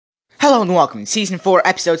Hello and welcome to Season 4,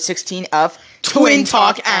 Episode 16 of Twin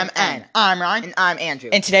Talk MN. I'm Ryan. And I'm Andrew.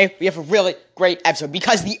 And today we have a really great episode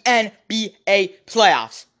because the NBA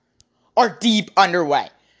playoffs are deep underway.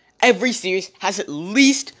 Every series has at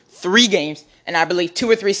least 3 games, and I believe 2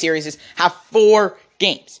 or 3 series have 4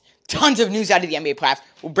 games. Tons of news out of the NBA playoffs.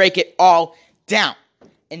 We'll break it all down.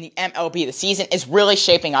 In the MLB, the season is really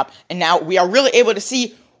shaping up, and now we are really able to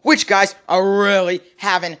see which guys are really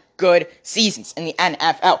having good seasons in the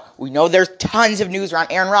NFL. We know there's tons of news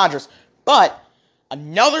around Aaron Rodgers, but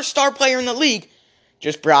another star player in the league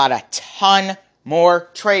just brought a ton more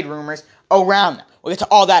trade rumors around them. We'll get to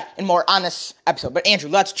all that and more on this episode. But Andrew,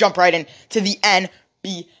 let's jump right into the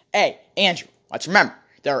NBA. Andrew, let's remember,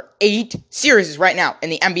 there are 8 series right now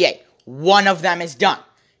in the NBA. One of them is done.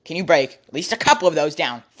 Can you break at least a couple of those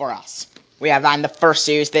down for us? We have on the first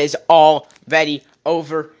series that is already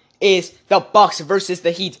over is the Bucks versus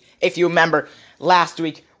the Heat. If you remember, last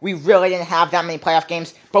week, we really didn't have that many playoff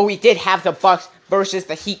games, but we did have the Bucks versus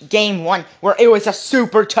the Heat Game 1, where it was a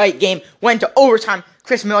super tight game, went to overtime.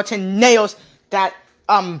 Chris Middleton nails that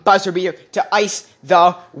buzzer beater to ice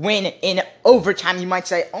the win in overtime. You might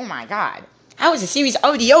say, oh my god, how is the series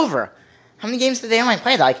already over? How many games did they only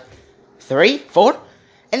play? Like 3, 4?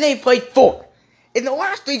 And they played 4. In the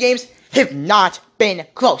last 3 games, have not been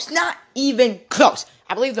close. Not even close.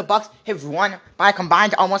 I believe the Bucks have won by a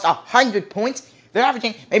combined almost 100 points. They're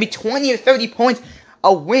averaging maybe 20 or 30 points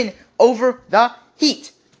a win over the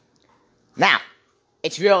Heat. Now,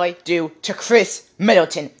 it's really due to Chris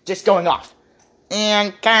Middleton just going off.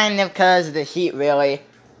 And kind of because the Heat really,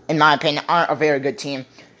 in my opinion, aren't a very good team.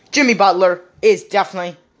 Jimmy Butler is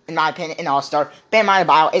definitely, in my opinion, an all-star. Bam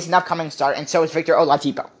Adebayo is an upcoming star, and so is Victor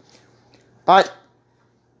Oladipo. But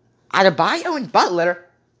Adebayo and Butler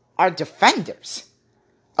are defenders.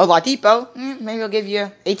 Oladipo, maybe he'll give you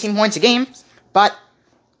 18 points a game, but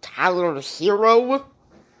Tyler Hero,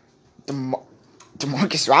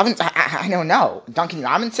 DeMarcus Robinson, I don't know. Duncan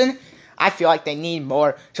Robinson, I feel like they need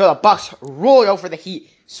more. So the Bucks rolled over the Heat,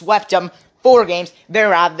 swept them 4 games.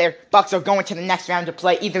 They're out of there. Bucks are going to the next round to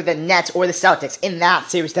play either the Nets or the Celtics. In that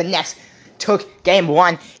series, the Nets took game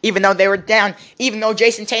 1, even though they were down, even though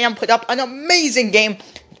Jason Tatum put up an amazing game.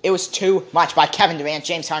 It was too much by Kevin Durant,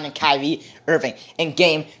 James Harden, and Kyrie Irving. In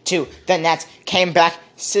game 2, the Nets came back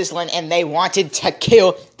sizzling, and they wanted to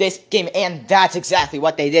kill this game, and that's exactly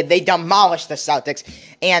what they did. They demolished the Celtics,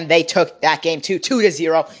 and they took that game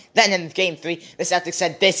 2-0. Then in game 3, the Celtics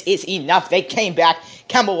said, this is enough. They came back.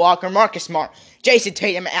 Kemba Walker, Marcus Smart, Jason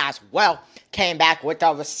Tatum as well came back with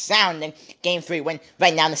a resounding Game 3 win.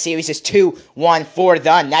 Right now, the series is 2-1 for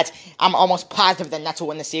the Nets. I'm almost positive the Nets will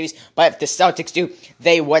win the series, but if the Celtics do,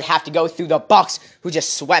 they would have to go through the Bucks, who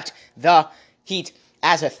just swept the Heat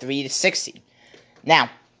as a 3-6 seed. Now,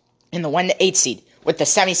 in the 1-8 seed, with the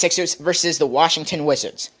 76ers versus the Washington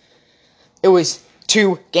Wizards. It was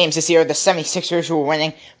 2 games this year. The 76ers were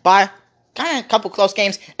winning by kind of a couple close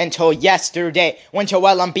games until yesterday when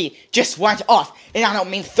Joel Embiid just went off. And I don't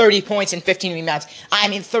mean 30 points and 15 rebounds. I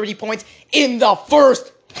mean 30 points in the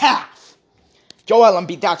first half. Joel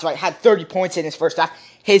Embiid, that's right, had 30 points in his first half.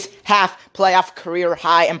 His half playoff career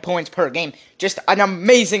high in points per game. Just an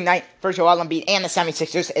amazing night for Joel Embiid and the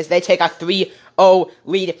 76ers as they take a 3-0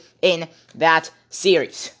 lead in that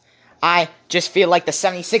series. I just feel like the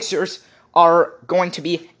 76ers are going to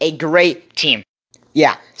be a great team.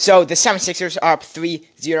 Yeah, so the 76ers are up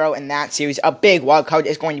 3-0 in that series. A big wildcard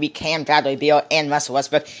is going to be Cam Bradley-Beal and Russell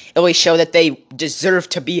Westbrook. It will show that they deserve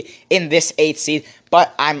to be in this 8th seed,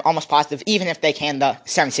 but I'm almost positive, even if they can, the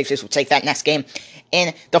 76ers will take that next game.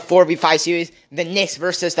 In the 4v5 series, the Knicks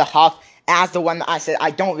versus the Hawks, as the one that I said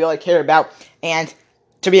I don't really care about, and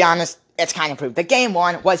to be honest, it's kind of proved. The game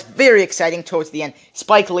 1 was very exciting towards the end.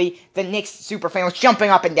 Spike Lee, the Knicks superfan, was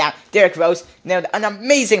jumping up and down. Derrick Rose nailed an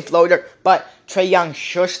amazing floater, but Trae Young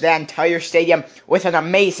shushed the entire stadium with an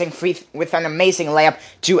amazing layup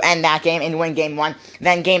to end that game and win game 1.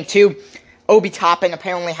 Then game 2, Obi Toppin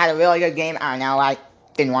apparently had a really good game. I don't know, I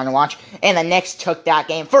didn't want to watch. And the Knicks took that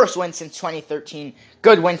game. First win since 2013.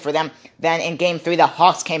 Good win for them. Then in game 3, the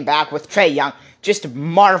Hawks came back with Trae Young. Just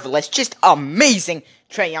marvelous, just amazing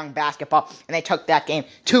Trae Young basketball. And they took that game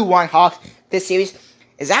 2-1 Hawks. This series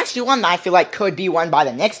is actually one that I feel like could be won by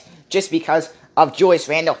the Knicks just because of Julius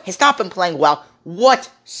Randle. He's not been playing well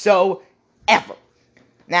whatsoever.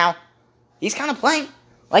 Now, he's kind of playing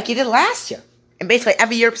like he did last year. And basically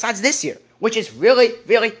every year besides this year. Which is really,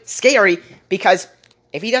 really scary because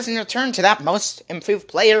if he doesn't return to that most improved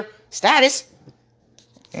player status,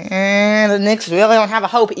 the Knicks really don't have a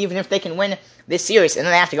hope even if they can win this series. And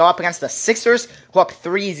then they have to go up against the Sixers, who are up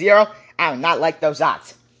 3-0. I do not like those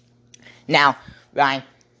odds. Now, Ryan,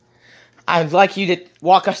 I'd like you to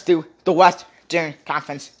walk us through the Western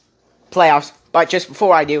Conference playoffs. But just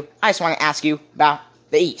before I do, I just want to ask you about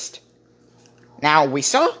the East. Now, we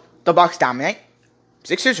saw the Bucks dominate.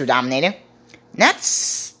 Sixers were dominating.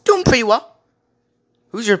 Nets doing pretty well.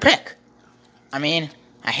 Who's your pick? I mean,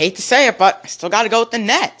 I hate to say it, but I still got to go with the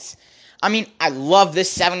Nets. I mean, I love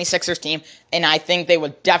this 76ers team, and I think they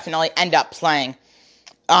would definitely end up playing.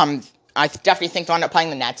 I definitely think they'll end up playing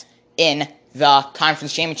the Nets in the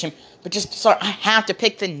conference championship. But I have to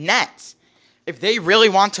pick the Nets. If they really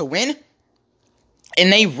want to win,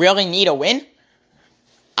 and they really need a win,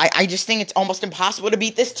 I just think it's almost impossible to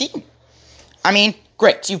beat this team. I mean,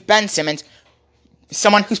 great. So you've Ben Simmons,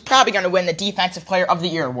 someone who's probably going to win the Defensive Player of the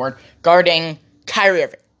Year award, guarding Kyrie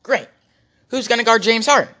Irving. Great. Who's going to guard James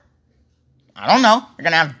Harden? I don't know. You're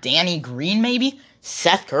going to have Danny Green, maybe?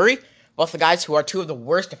 Seth Curry? Both the guys who are two of the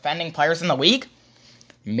worst defending players in the league?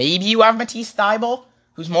 Maybe you have Matisse Thybulle,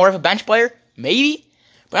 who's more of a bench player? Maybe.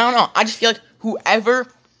 But I don't know. I just feel like whoever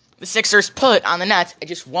the Sixers put on the Nets, it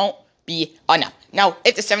just won't be enough. Now,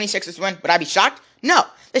 if the 76ers win, would I be shocked? No.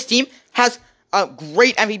 This team has a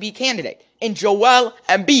great MVP candidate in Joel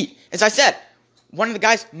Embiid. As I said, one of the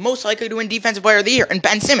guys most likely to win Defensive Player of the Year, and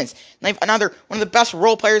Ben Simmons. And they have one of the best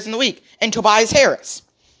role players in the league, in Tobias Harris.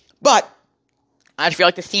 But I feel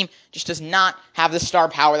like this team just does not have the star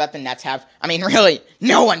power that the Nets have. I mean, really,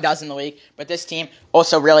 no one does in the league, but this team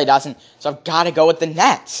also really doesn't. So I've got to go with the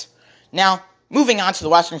Nets. Now, moving on to the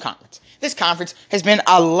Western Conference. This conference has been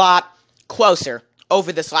a lot closer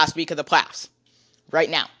over this last week of the playoffs. Right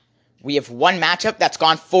now, we have one matchup that's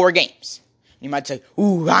gone 4 games. You might say,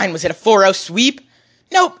 ooh, Ryan, was it a 4-0 sweep?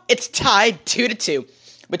 Nope, it's tied 2-2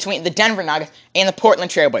 between the Denver Nuggets and the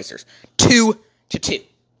Portland Trailblazers. 2-2.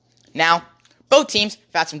 Now, both teams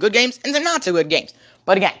have had some good games and some not so good games.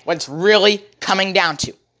 But again, what it's really coming down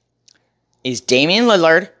to is Damian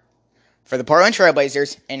Lillard for the Portland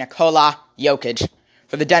Trailblazers and Nikola Jokic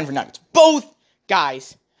for the Denver Nuggets. Both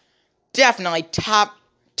guys definitely top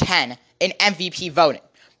 10 in MVP voting.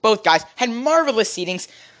 Both guys had marvelous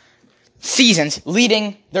seasons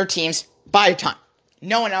leading their teams by a ton.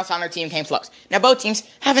 No one else on their team came close. Now, both teams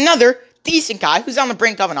have another decent guy who's on the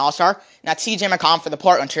brink of an all-star, and that's CJ McCollum for the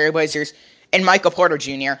Portland Trailblazers and Michael Porter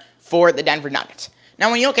Jr. for the Denver Nuggets. Now,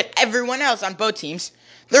 when you look at everyone else on both teams,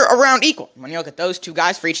 they're around equal. When you look at those two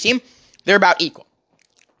guys for each team, they're about equal.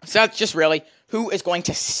 So that's just really who is going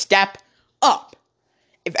to step up.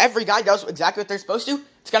 If every guy does exactly what they're supposed to,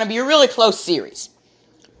 it's going to be a really close series.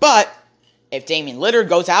 But if Damian Lillard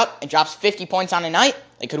goes out and drops 50 points on a night,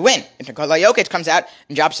 they could win. If Nikola Jokic comes out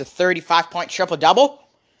and drops a 35-point triple-double,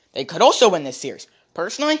 they could also win this series.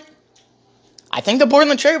 Personally, I think the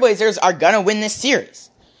Portland Trailblazers are going to win this series.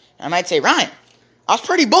 And I might say, Ryan, I was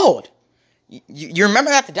pretty bold. You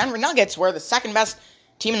remember that the Denver Nuggets were the second best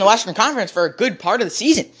team in the Western Conference for a good part of the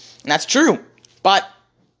season. And that's true. But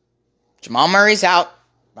Jamal Murray's out.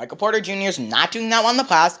 Michael Porter Jr. is not doing that well in the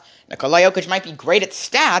past. Nikola Jokic might be great at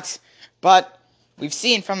stats, but we've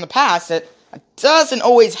seen from the past that it doesn't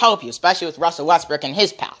always help you, especially with Russell Westbrook and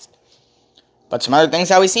his past. But some other things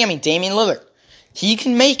that we see, Damian Lillard, he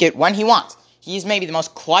can make it when he wants. He's maybe the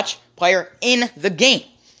most clutch player in the game.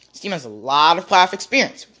 This team has a lot of playoff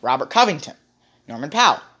experience. Robert Covington, Norman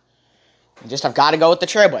Powell. You just have got to go with the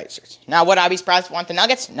Trailblazers. Now, would I be surprised if I want the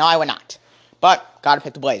Nuggets? No, I would not. But, got to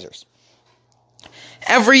pick the Blazers.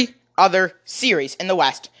 Every other series in the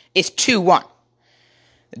West is 2-1.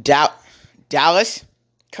 Dallas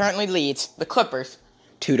currently leads the Clippers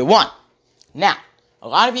 2-1. Now, a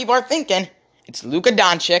lot of people are thinking it's Luka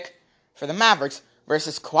Doncic for the Mavericks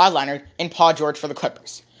versus Kawhi Leonard and Paul George for the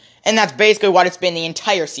Clippers. And that's basically what it's been the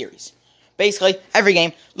entire series. Basically, every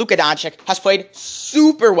game, Luka Doncic has played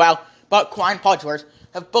super well, but Kawhi and Paul George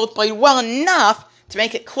have both played well enough to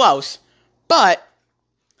make it close. But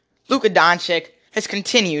Luka Doncic has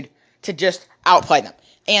continued to just outplay them.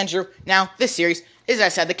 Andrew, now, this series, as I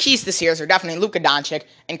said, the keys to the series are definitely Luka Doncic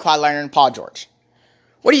and Kawhi Leonard and Paul George.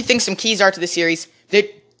 What do you think some keys are to the series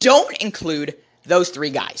that don't include those 3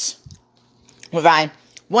 guys? Well, Ryan,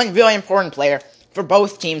 one really important player for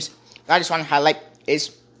both teams that I just want to highlight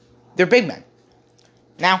is their big men.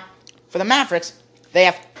 Now, for the Mavericks, they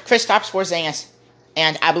have Kristaps Porzingis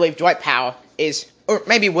and I believe Dwight Powell or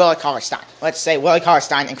maybe Willie Cauley-Stein. Let's say Willie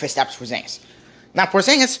Cauley-Stein and Kristaps Porzingis. Now,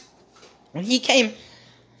 Porzingis, when he came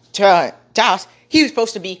to Dallas, he was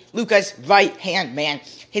supposed to be Luka's right-hand man.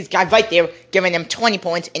 His guy right there, giving him 20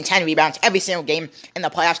 points and 10 rebounds every single game in the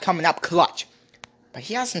playoffs coming up clutch. But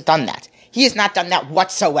he hasn't done that. He has not done that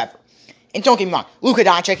whatsoever. And don't get me wrong, Luka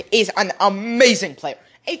Doncic is an amazing player.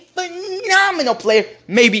 A phenomenal player.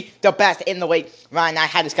 Maybe the best in the league. Ryan and I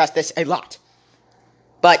have discussed this a lot.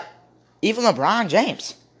 But even LeBron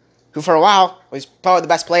James, who for a while was probably the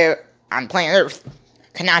best player on planet Earth,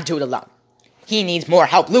 cannot do it alone. He needs more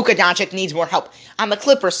help. Luka Doncic needs more help. On the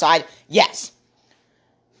Clippers side, yes,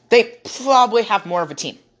 they probably have more of a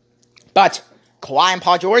team. But Kawhi and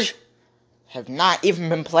Paul George have not even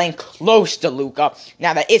been playing close to Luka.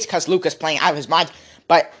 Now, that is because Luka's playing out of his mind,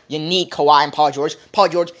 but you need Kawhi and Paul George. Paul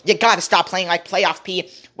George, you gotta stop playing like playoff P,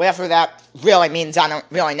 whatever that really means, I don't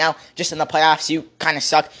really know. Just in the playoffs, you kind of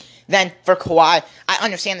suck. Then, for Kawhi, I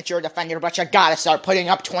understand that you're a defender, but you gotta start putting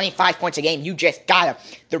up 25 points a game. You just gotta.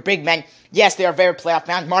 They're big men. Yes, they are very playoff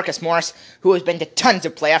bound. Marcus Morris, who has been to tons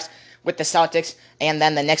of playoffs with the Celtics, and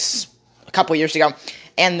then the Knicks a couple years ago.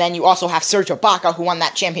 And then you also have Serge Ibaka, who won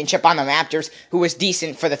that championship on the Raptors, who was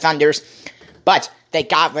decent for the Thunders. But they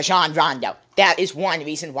got Rajon Rondo. That is one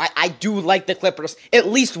reason why I do like the Clippers at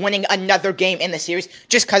least winning another game in the series,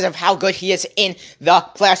 just because of how good he is in the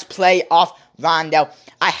playoff Rondo.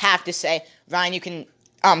 I have to say, Ryan, you can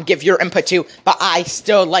give your input too, but I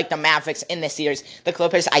still like the Mavericks in this series. The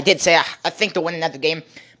Clippers, I did say I think they'll win another game.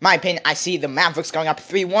 My opinion, I see the Mavericks going up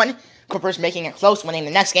 3-1. Clippers making it close, winning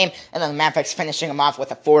the next game, and then the Mavericks finishing them off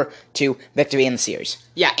with a 4-2 victory in the series.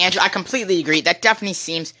 Yeah, Andrew, I completely agree. That definitely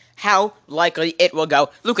seems how likely it will go.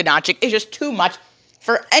 Luka Doncic is just too much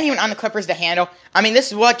for anyone on the Clippers to handle. I mean,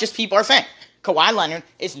 this is what just people are saying. Kawhi Leonard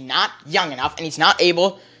is not young enough, and he's not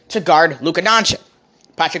able to guard Luka Doncic.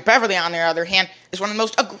 Patrick Beverley, on the other hand, is one of the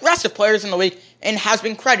most aggressive players in the league and has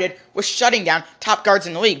been credited with shutting down top guards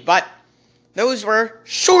in the league. But those were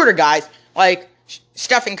shorter guys like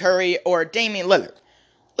Stephen Curry or Damian Lillard.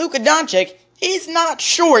 Luka Doncic is not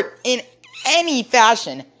short in any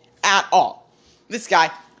fashion at all. This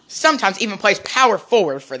guy sometimes even plays power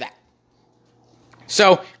forward for that.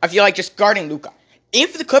 So, I feel like just guarding Luka.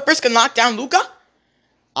 If the Clippers can knock down Luka,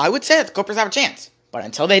 I would say that the Clippers have a chance. But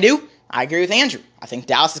until they do, I agree with Andrew. I think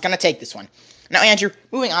Dallas is going to take this one. Now, Andrew,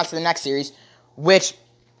 moving on to the next series, which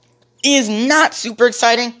is not super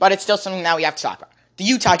exciting, but it's still something that we have to talk about. The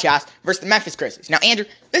Utah Jazz versus the Memphis Grizzlies. Now, Andrew,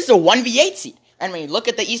 this is a 1v8 seed. And when you look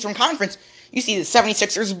at the Eastern Conference, you see the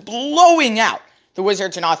 76ers blowing out the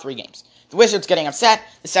Wizards in all three games. The Wizards getting upset,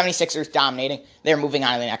 the 76ers dominating. They're moving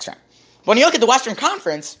on to the next round. But when you look at the Western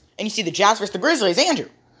Conference, and you see the Jazz versus the Grizzlies, Andrew,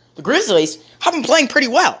 the Grizzlies have been playing pretty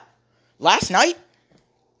well. Last night,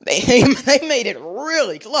 they made it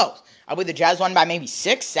really close. I believe the Jazz won by maybe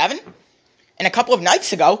 6, 7. And a couple of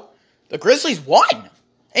nights ago, the Grizzlies won.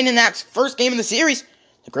 And in that first game of the series,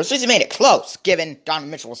 the Grizzlies made it close, given Donovan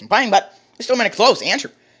Mitchell wasn't playing, but they still made it close. Andrew,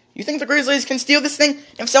 you think the Grizzlies can steal this thing?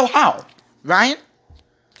 If so, how? Ryan?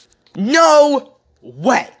 No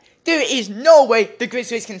way. There is no way the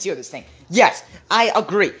Grizzlies can steal this thing. Yes, I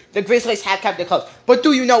agree. The Grizzlies have kept it close. But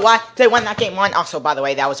do you know why they won that game 1? Also, by the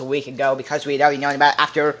way, that was a week ago because we had already known about it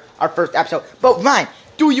after our first episode. But Ryan,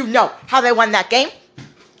 do you know how they won that game?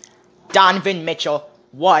 Donovan Mitchell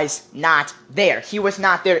was not there. He was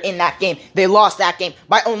not there in that game. They lost that game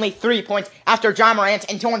by only 3 points after Ja Morant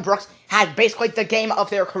and Dillon Brooks had basically the game of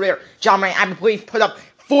their career. Ja Morant, I believe, put up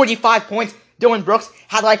 45 points. Dillon Brooks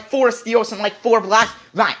had like 4 steals and like 4 blocks.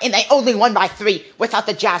 Right, and they only won by 3 without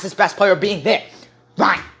the Jazz's best player being there.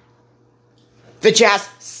 Right. The Jazz,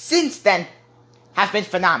 since then, have been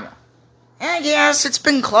phenomenal. And yes, it's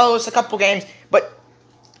been close, a couple games, but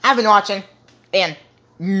I've been watching, and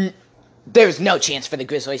there's no chance for the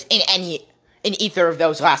Grizzlies in either of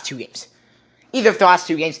those last 2 games. Either of the last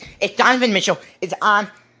 2 games, if Donovan Mitchell is on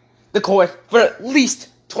the court for at least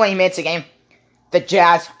 20 minutes a game, the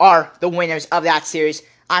Jazz are the winners of that series.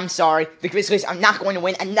 I'm sorry, the Grizzlies are not going to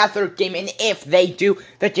win another game, and if they do,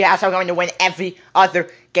 the Jazz are going to win every other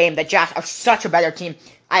game. The Jazz are such a better team.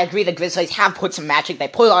 I agree the Grizzlies have put some magic. They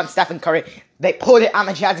put it on Stephen Curry. They put it on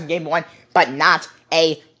the Jazz in game 1, but not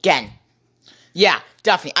again. Yeah,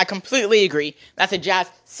 definitely. I completely agree that the Jazz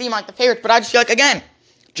seem like the favorites, but I just feel like, again,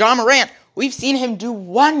 Ja Morant, we've seen him do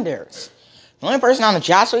wonders. The only person on the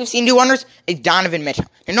Jazz we've seen do wonders is Donovan Mitchell.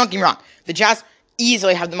 And don't get me wrong, the Jazz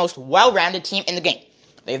easily have the most well-rounded team in the game.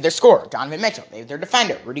 They have their scorer, Donovan Mitchell. They have their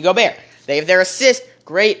defender, Rudy Gobert. They have their assist,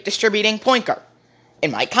 great distributing point guard,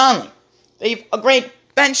 in Mike Conley. They have a great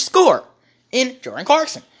bench scorer in Jordan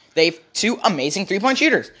Clarkson. They have 2 amazing three-point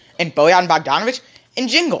shooters in Bojan Bogdanovic and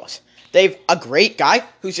Jingles. They have a great guy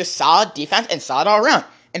who's just solid defense and solid all around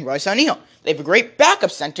in Royce O'Neal. They have a great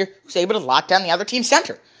backup center who's able to lock down the other team's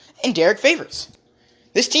center in Derek Favors.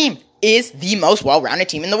 This team is the most well-rounded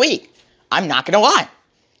team in the league. I'm not going to lie.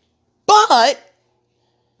 But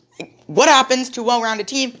what happens to a well-rounded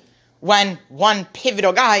team when one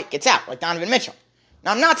pivotal guy gets out, like Donovan Mitchell?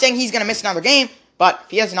 Now, I'm not saying he's going to miss another game, but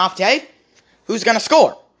if he has an off day, who's going to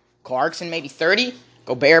score? Clarkson maybe 30,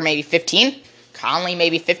 Gobert maybe 15, Conley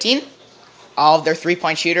maybe 15. all of their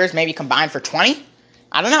three-point shooters maybe combined for 20?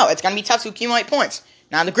 I don't know. It's going to be tough to accumulate points.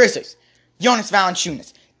 Now the Grizzlies, Jonas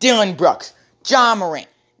Valanciunas, Dylan Brooks, Ja Morant,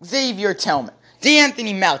 Xavier Tillman,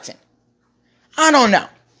 D'Anthony Melton. I don't know.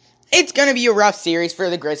 It's going to be a rough series for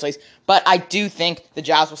the Grizzlies, but I do think the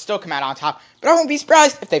Jazz will still come out on top. But I won't be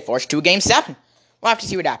surprised if they force to a Game 7. We'll have to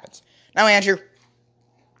see what happens. Now, Andrew,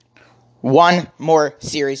 one more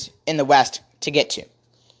series in the West to get to.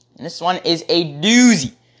 And this one is a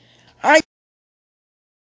doozy. All right.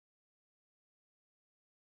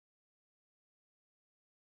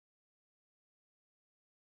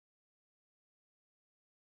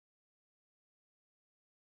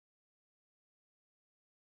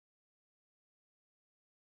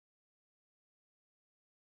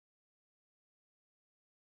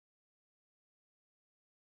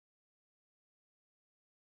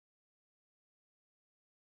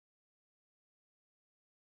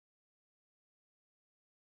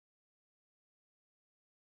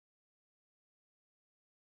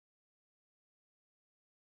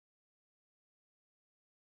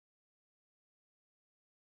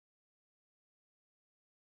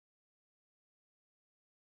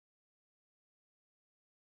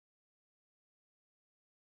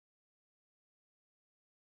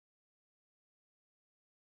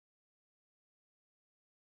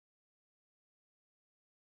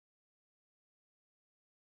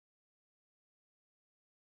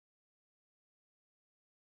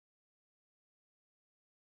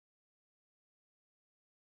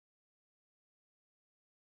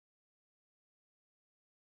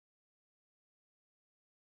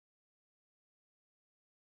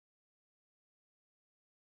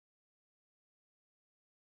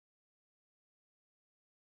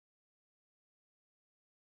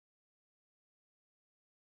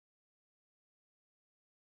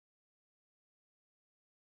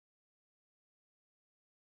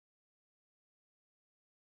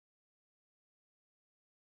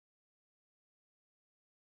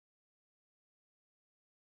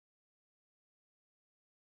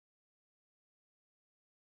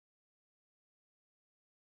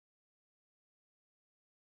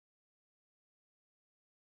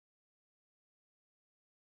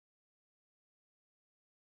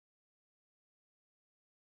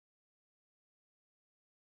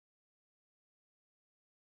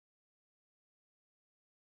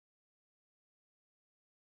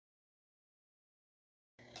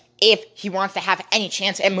 If he wants to have any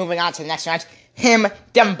chance at moving on to the next round, him,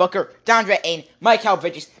 Devin Booker, DeAndre Ayton, Mikal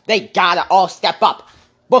Bridges, they gotta all step up.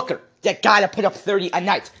 Booker, you gotta put up 30 a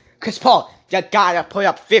night. Chris Paul, you gotta put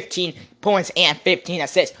up 15 points and 15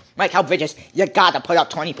 assists. Mikal Bridges, you gotta put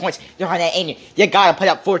up 20 points. DeAndre Ayton, you gotta put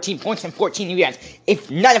up 14 points and 14 rebounds.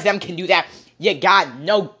 If none of them can do that, you got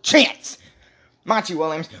no chance. Monty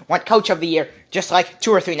Williams won Coach of the Year just like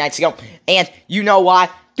 2 or 3 nights ago. And you know why?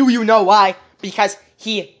 Do you know why? Because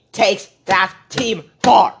he takes that team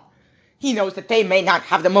far. He knows that they may not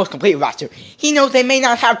have the most complete roster. He knows they may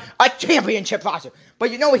not have a championship roster.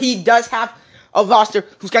 But you know what he does have? A roster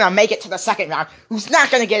who's going to make it to the second round, who's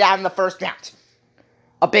not going to get out in the first round.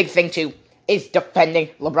 A big thing, too, is defending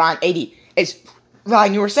LeBron AD. As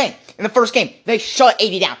Ryan, you were saying, in the first game, they shut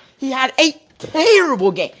AD down. He had a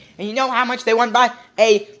terrible game. And you know how much they won by?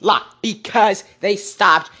 A lot. Because they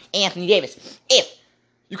stopped Anthony Davis. If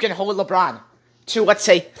you can hold LeBron to, let's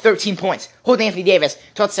say, 13 points, hold Anthony Davis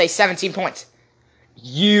to, let's say, 17 points,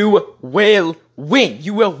 you will win.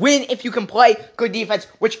 You will win if you can play good defense,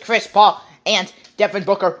 which Chris Paul and Devin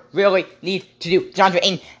Booker really need to do. DeAndre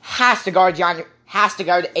Ayton has to guard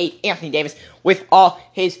Anthony Davis with all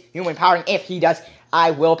his human power, and if he does,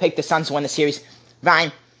 I will pick the Suns to win the series.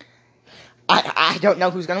 Ryan, I don't know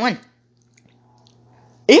who's going to win.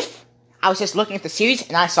 If I was just looking at the series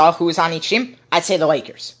and I saw who was on each team, I'd say the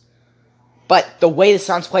Lakers. But the way the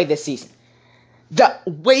Suns played this season, the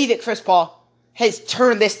way that Chris Paul has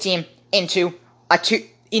turned this team into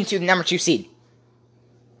the number 2 seed,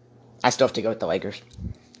 I still have to go with the Lakers.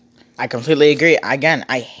 I completely agree. Again,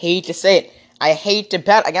 I hate to say it. I hate to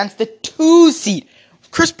bet against the 2 seed.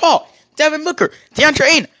 Chris Paul, Devin Booker,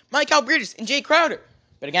 DeAndre Ayton, Mikal Bridges, and Jay Crowder.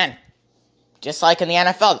 But again, just like in the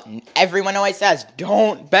NFL, everyone always says,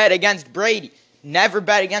 don't bet against Brady. Never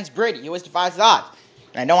bet against Brady. He always defies the odds.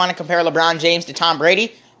 And I don't want to compare LeBron James to Tom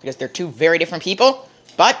Brady because they're 2 very different people.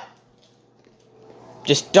 But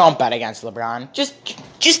just don't bet against LeBron.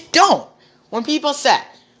 Just don't. When people say,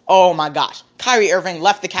 oh my gosh, Kyrie Irving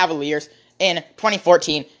left the Cavaliers in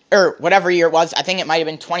 2014, or whatever year it was, I think it might have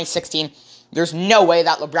been 2016, there's no way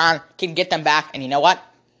that LeBron can get them back. And you know what?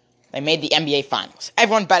 They made the NBA Finals.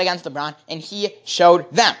 Everyone bet against LeBron, and he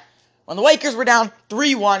showed them. When the Lakers were down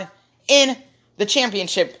 3-1 in the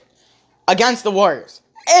championship against the Warriors.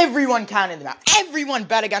 Everyone counted them out. Everyone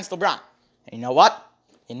bet against LeBron. And you know what?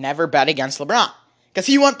 He never bet against LeBron. Because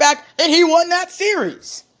he went back and he won that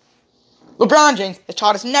series. LeBron James has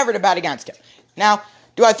taught us never to bet against him. Now,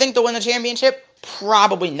 do I think they'll win the championship?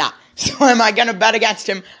 Probably not. So am I going to bet against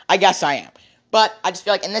him? I guess I am. But I just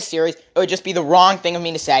feel like in this series, it would just be the wrong thing of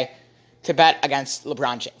me to say to bet against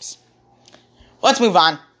LeBron James. Let's move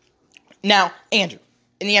on. Now, Andrew,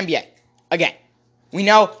 in the NBA, again, we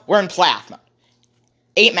know we're in playoff mode.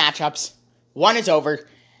 8 matchups, 1 is over,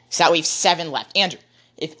 so we have 7 left. Andrew,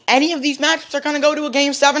 if any of these matchups are going to go to a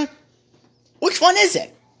Game 7, which one is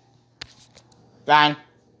it? Brian,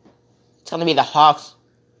 it's going to be the Hawks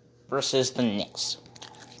versus the Knicks.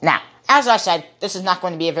 Now, as I said, this is not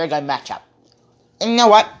going to be a very good matchup. And you know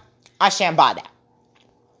what? I stand by that.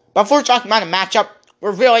 But if we're talking about a matchup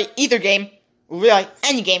where really either game, really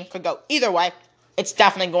any game could go either way, it's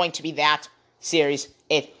definitely going to be that series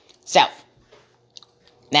itself.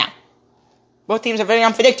 Now, both teams are very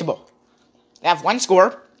unpredictable. They have one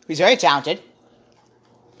scorer who's very talented.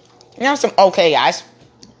 You have some okay guys.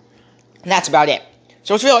 And that's about it.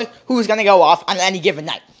 So it's really who's going to go off on any given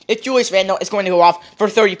night. If Julius Randle is going to go off for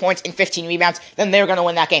 30 points and 15 rebounds, then they're going to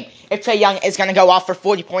win that game. If Trae Young is going to go off for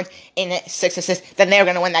 40 points and 6 assists, then they're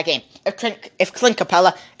going to win that game. If Clint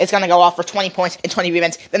Capella is going to go off for 20 points and 20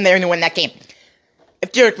 rebounds, then they're going to win that game.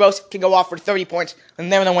 If Derrick Rose can go off for 30 points, then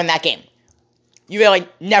they're going to win that game. You really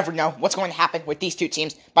never know what's going to happen with these two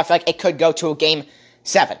teams, but I feel like it could go to a Game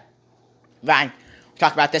 7. Fine. We'll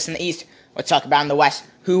talk about this in the East. Let's talk about in the West.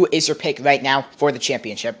 Who is your pick right now for the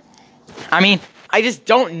championship? I mean, I just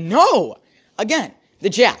don't know. Again, the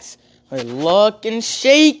Jazz are looking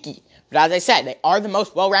shaky. But as I said, they are the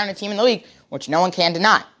most well-rounded team in the league, which no one can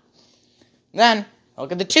deny. Then,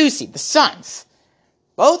 look at the 2 seed, the Suns.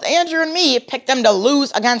 Both Andrew and me picked them to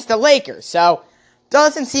lose against the Lakers. So,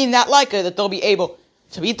 doesn't seem that likely that they'll be able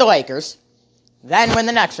to beat the Lakers, then win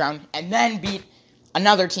the next round, and then beat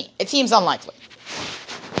another team. It seems unlikely.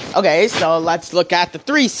 Okay, so let's look at the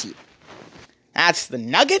 3 seed. That's the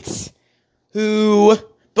Nuggets, who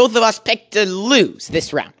both of us picked to lose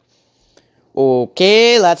this round.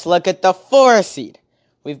 Okay, let's look at the 4 seed.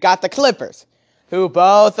 We've got the Clippers, who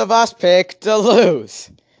both of us picked to lose.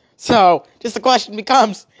 So, just the question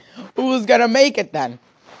becomes, who's going to make it then?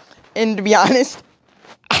 And to be honest,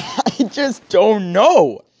 I just don't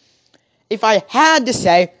know. If I had to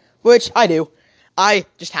say, which I do, I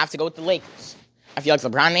just have to go with the Lakers. I feel like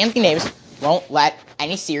LeBron and Anthony Davis won't let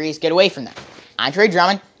any series get away from them. Andre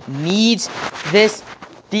Drummond needs this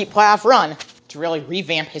deep playoff run to really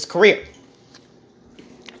revamp his career.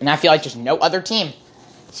 And I feel like just no other team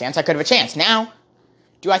stands that good of a chance. Now,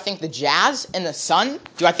 do I think the Jazz and the Sun,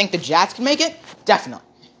 do I think the Jazz can make it? Definitely.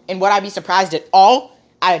 And would I be surprised at all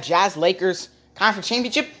at a Jazz-Lakers conference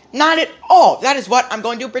championship? Not at all. That is what I'm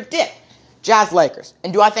going to predict. Jazz-Lakers.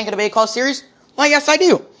 And do I think it'll be a close series? Well, yes, I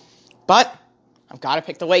do. But I've got to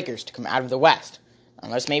pick the Lakers to come out of the West.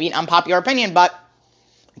 Unless maybe an unpopular opinion, but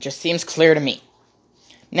it just seems clear to me.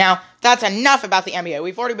 Now, that's enough about the NBA.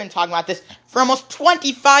 We've already been talking about this for almost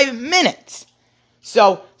 25 minutes.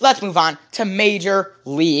 So, let's move on to Major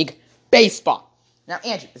League Baseball. Now,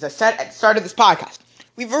 Andrew, as I said at the start of this podcast,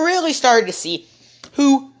 we've really started to see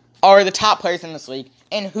who are the top players in this league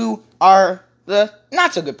and who are the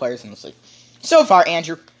not-so-good players in this league. So far,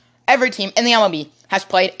 Andrew, every team in the MLB has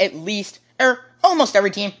played at least, or almost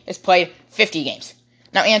every team has played 50 games.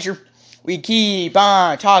 Now, Andrew, we keep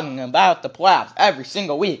on talking about the playoffs every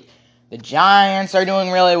single week. The Giants are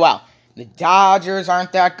doing really well. The Dodgers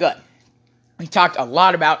aren't that good. We talked a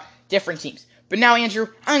lot about different teams. But now, Andrew,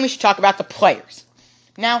 I think we should talk about the players.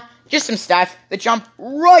 Now, just some stats that jump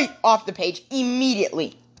right off the page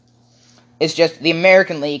immediately. It's just the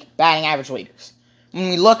American League batting average leaders. When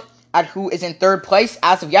we look at who is in third place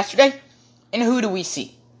as of yesterday, and who do we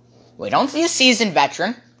see? We don't see a seasoned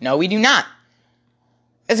veteran. No, we do not.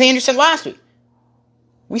 As Andrew said last week,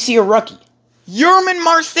 we see a rookie. Yerman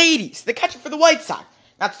Mercedes, the catcher for the White Sox.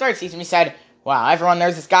 Now, at the start of the season, we said, wow, everyone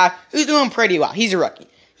knows this guy who's doing pretty well. He's a rookie.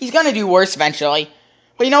 He's going to do worse eventually.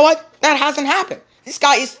 But you know what? That hasn't happened. This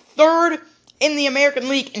guy is third in the American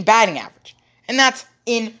League in batting average. And that's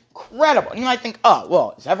incredible. And you might think, oh,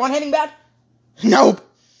 well, is everyone hitting bad? Nope.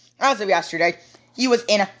 As of yesterday, he was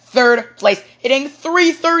in third place, hitting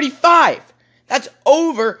 .335. That's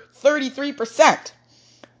over 33%.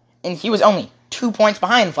 And he was only 2 points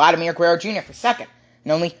behind Vladimir Guerrero Jr. for second,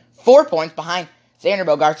 and only 4 points behind Xander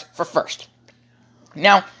Bogaerts for first.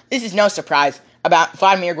 Now, this is no surprise about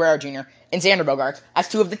Vladimir Guerrero Jr. and Xander Bogaerts as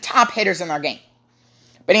two of the top hitters in our game.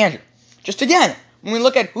 But Andrew, just again, when we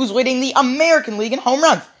look at who's leading the American League in home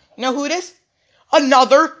runs, you know who it is?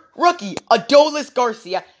 Another rookie Adolis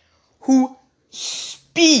Garcia, who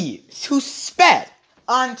sped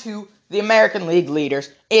onto the American League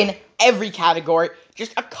leaders in every category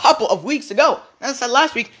just a couple of weeks ago. As I said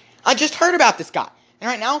last week, I just heard about this guy. And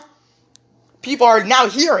right now, people are now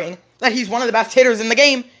hearing that he's one of the best hitters in the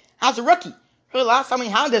game as a rookie. The last time we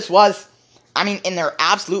had this was, in their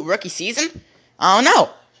absolute rookie season? I don't know.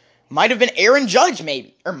 Might have been Aaron Judge,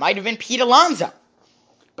 maybe. Or might have been Pete Alonso.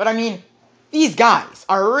 But, these guys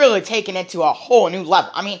are really taking it to a whole new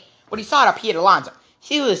level. What he saw out of Pete Alonso,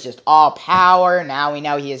 he was just all power. Now we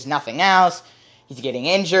know he is nothing else. He's getting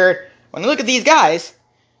injured. When you look at these guys,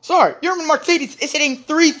 Yerman Mercedes is hitting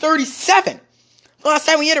 337. The last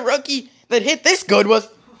time we had a rookie that hit this good was,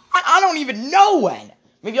 I don't even know when.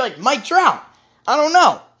 Maybe like Mike Trout. I don't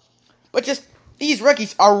know. But just, these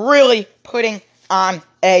rookies are really putting on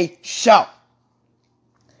a show.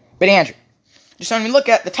 But Andrew, just when we look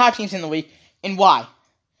at the top teams in the league and why,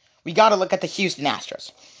 we got to look at the Houston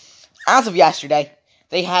Astros. As of yesterday,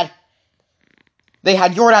 they had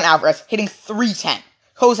Yordan Alvarez hitting 310,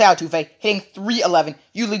 Jose Altuve hitting 311,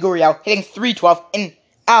 Yuli Gurriel hitting 312, and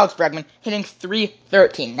Alex Bregman hitting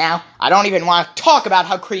 313. Now, I don't even want to talk about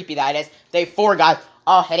how creepy that is. They have 4 guys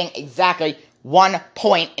all hitting exactly 1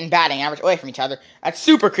 point in batting average away from each other. That's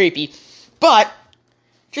super creepy. But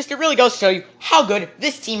just it really goes to show you how good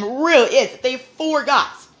this team really is. They have 4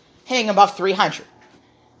 guys hitting above 300.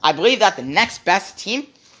 I believe that the next best team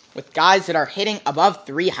with guys that are hitting above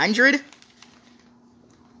 300,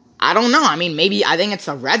 I don't know. I think it's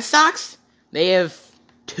the Red Sox. They have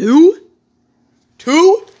 2.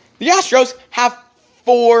 The Astros have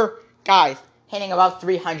 4 guys hitting above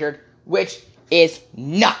 300, which is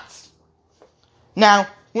nuts. Now,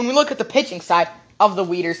 when we look at the pitching side of the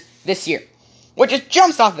leaders this year, what just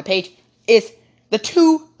jumps off the page is the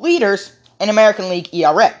 2 leaders in American League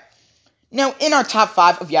ERA. Now, in our top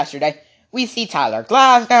 5 of yesterday, we see Tyler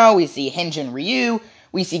Glasnow, we see Hyun-Jin Ryu,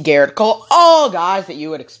 we see Garrett Cole, all guys that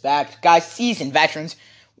you would expect, guys, seasoned veterans.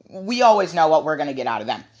 We always know what we're going to get out of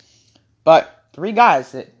them. But 3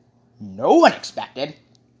 guys that no one expected.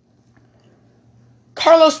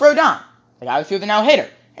 Carlos Rodon, the guy who threw the no-hitter.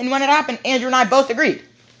 And when it happened, Andrew and I both agreed.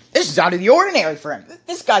 This is out of the ordinary for him.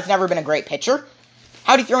 This guy's never been a great pitcher.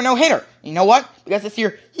 How'd he throw a no-hitter? You know what? Because this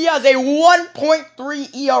year, he has a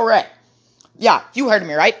 1.3 ERA. Yeah, you heard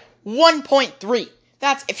me right. 1.3.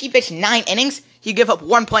 That's, if he pitched 9 innings, he'd give up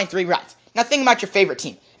 1.3 runs. Now think about your favorite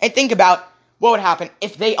team. And think about what would happen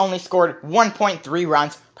if they only scored 1.3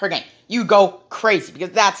 runs per game. You go crazy,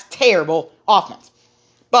 because that's terrible offense.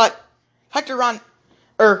 But Carlos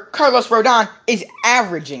Rodon is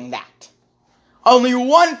averaging that. Only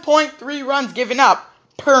 1.3 runs given up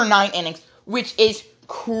per 9 innings, which is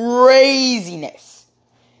craziness.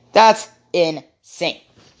 That's insane.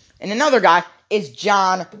 And another guy is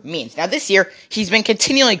John Means. Now this year, he's been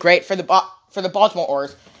continually great for the Baltimore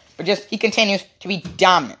Orioles, but he continues to be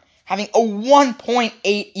dominant, having a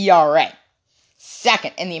 1.8 ERA.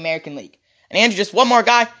 Second in the American League. And Andrew, just one more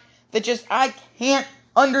guy that I can't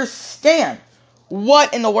understand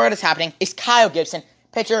what in the world is happening is Kyle Gibson,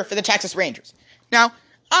 pitcher for the Texas Rangers. Now,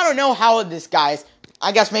 I don't know how old this guy is.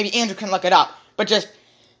 I guess maybe Andrew can look it up. But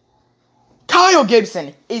Kyle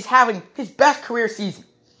Gibson is having his best career season.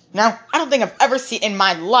 Now, I don't think I've ever seen in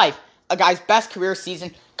my life a guy's best career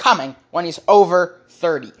season coming when he's over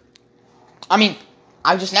 30.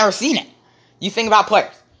 I've just never seen it. You think about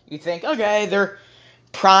players. You think, okay, their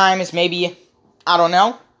prime is maybe, I don't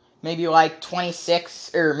know, maybe like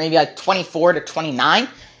 26 or maybe like 24 to 29.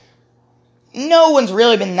 No one's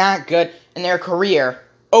really been that good in their career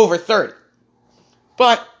over 30.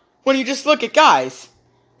 But when you just look at guys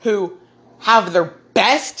who have their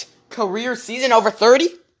best career season over 30,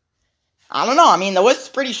 I don't know. The list is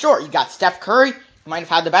pretty short. You got Steph Curry, who might have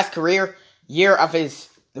had the best year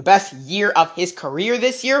of his career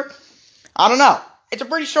this year. I don't know. It's a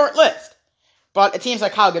pretty short list. But it seems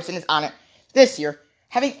like Kyle Gibson is on it this year,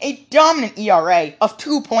 having a dominant ERA of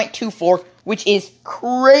 2.24, which is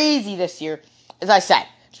crazy this year. As I said,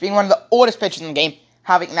 just being one of the oldest pitchers in the game,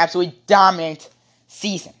 having an absolutely dominant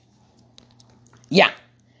season. Yeah,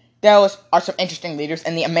 those are some interesting leaders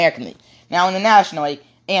in the American League. Now in the National League,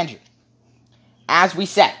 Andrew, as we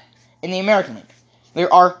said, in the American League,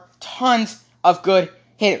 there are tons of good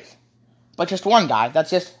hitters. But just one guy that's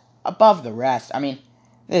just above the rest.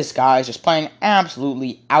 This guy is just playing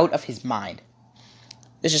absolutely out of his mind.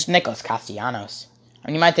 It's just Nicholas Castellanos.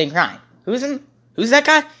 You might think, Ryan, who's that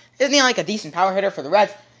guy? Isn't he like a decent power hitter for the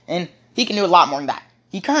Reds? And he can do a lot more than that.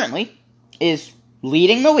 He currently is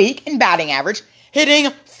leading the league in batting average, hitting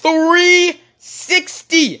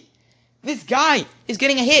 .360. This guy is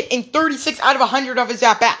getting a hit in 36 out of 100 of his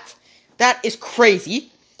at-bats. That is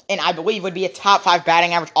crazy, and I believe would be a top 5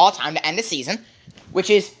 batting average all time to end the season, which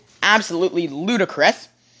is absolutely ludicrous.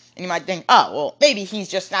 And you might think, oh, well, maybe he's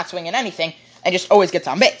just not swinging anything and just always gets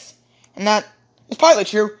on base. And that is partly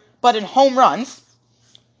true, but in home runs,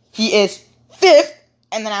 he is 5th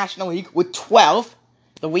in the National League with 12.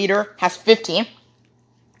 The leader has 15.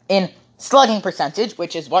 In slugging percentage,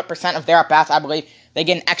 which is what percent of their at-bats I believe they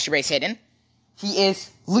get an extra base hit in, he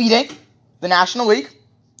is leading the National League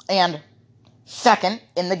and 2nd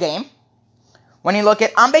in the game. When you look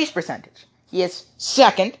at on-base percentage, he is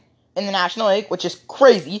 2nd in the National League, which is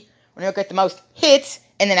crazy. When you look at the most hits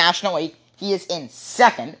in the National League, he is in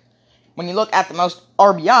 2nd. When you look at the most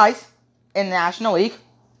RBIs in the National League,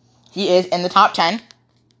 he is in the top 10.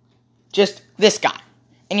 Just this guy.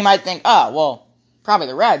 And you might think, oh, well, probably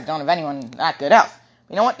the Reds don't have anyone that good else.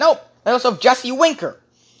 You know what? Nope. They also have Jesse Winker,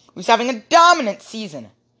 who's having a dominant season.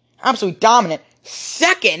 Absolutely dominant.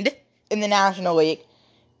 2nd in the National League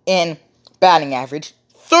in batting average.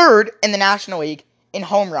 3rd in the National League in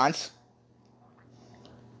home runs.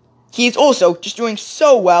 He is also just doing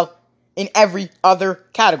so well in every other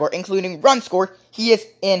category, including run scored. He is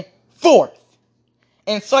in 4th.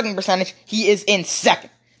 In slugging percentage, he is in 2nd.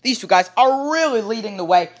 These two guys are really leading the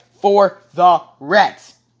way for the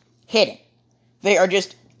Reds. Hitting. They are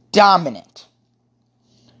just dominant.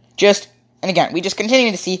 And again, we just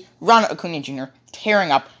continue to see Ronald Acuna Jr.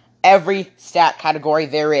 tearing up every stat category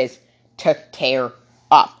there is to tear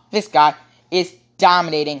up. This guy is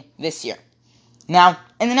dominating this year. Now,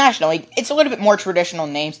 in the National League, it's a little bit more traditional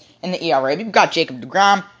names in the ERA. We've got Jacob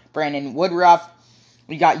deGrom, Brandon Woodruff,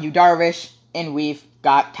 we got Yu Darvish, and we've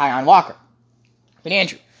got Taijuan Walker. But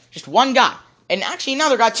Andrew, just one guy, and actually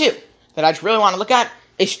another guy too, that I just really want to look at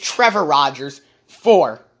is Trevor Rogers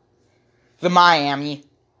for the Miami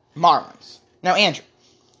Marlins. Now, Andrew,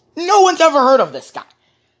 no one's ever heard of this guy.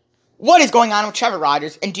 What is going on with Trevor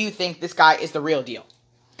Rogers, and do you think this guy is the real deal?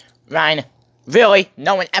 Ryan, really,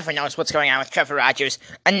 no one ever knows what's going on with Trevor Rogers,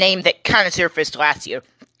 a name that kind of surfaced last year,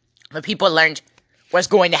 but people learned was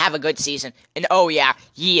going to have a good season, and oh yeah,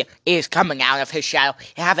 he is coming out of his shadow,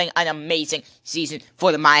 having an amazing season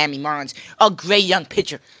for the Miami Marlins. A great young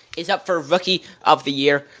pitcher is up for Rookie of the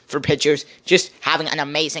Year for pitchers, just having an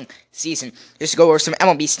amazing season. Just to go over some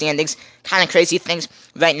MLB standings, kind of crazy things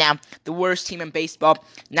right now. The worst team in baseball,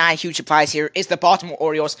 not a huge surprise here, is the Baltimore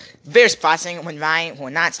Orioles. Very surprising when Ryan will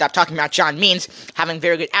not stop talking about John Means having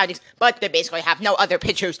very good outings, but they basically have no other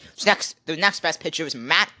pitchers. The next best pitcher is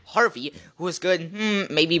Matt Harvey, who was good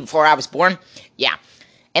maybe before I was born. Yeah.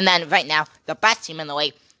 And then right now, the best team in the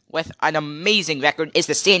league with an amazing record is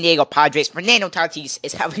the San Diego Padres. Fernando Tatis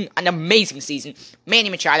is having an amazing season. Manny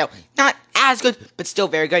Machado, not as good, but still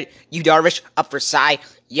very good. Yu Darvish up for Cy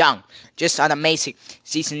Young. Just an amazing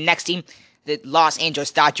season. Next team, the Los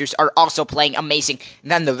Angeles Dodgers are also playing amazing.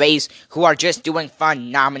 And then the Rays, who are just doing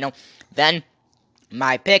phenomenal. Then,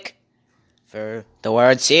 my pick for the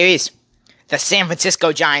World Series, the San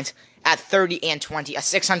Francisco Giants at 30-20, a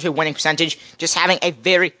 600 winning percentage, just having a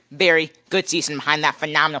very, very good season behind that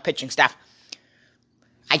phenomenal pitching staff.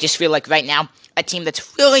 I just feel like right now, a team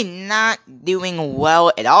that's really not doing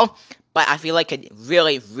well at all, but I feel like could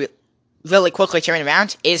really, really quickly turn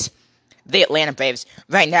around is the Atlanta Braves.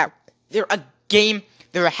 Right now, they're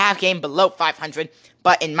a half game below 500,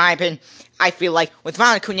 but in my opinion, I feel like with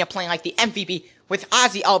Ronald Acuna playing like the MVP, with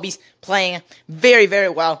Ozzie Albies playing very, very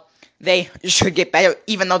well, they should get better,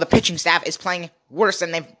 even though the pitching staff is playing worse than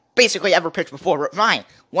they've basically ever pitched before. Ryan,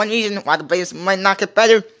 one reason why the Braves might not get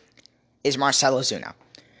better is Marcell Ozuna.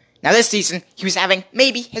 Now this season, he was having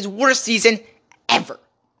maybe his worst season ever.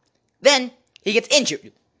 Then, he gets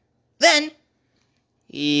injured. Then,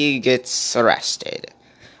 he gets arrested.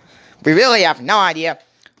 We really have no idea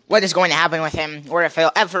what is going to happen with him, or if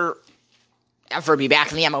he'll ever be back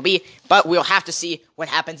in the MLB, but we'll have to see what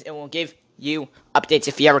happens, and we'll give you updates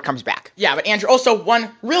if he ever comes back. Yeah, but Andrew, also one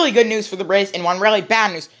really good news for the Braves and one really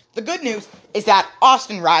bad news. The good news is that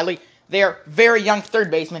Austin Riley, their very young third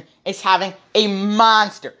baseman, is having a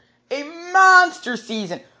monster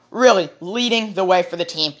season, really leading the way for the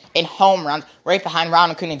team in home runs, right behind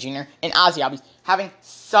Ronald Acuna Jr. and Ozzie Albies, having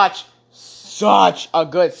such a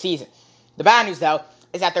good season. The bad news, though,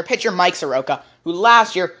 is that their pitcher Mike Soroka, who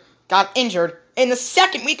last year got injured in the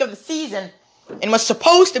second week of the season, and was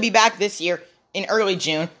supposed to be back this year in early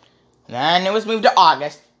June. Then it was moved to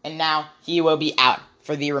August, and now he will be out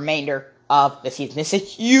for the remainder of the season. This is a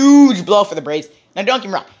huge blow for the Braves. Now, don't get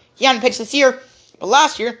me wrong, he hadn't pitched this year, but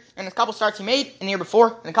last year, and a couple starts he made, and the year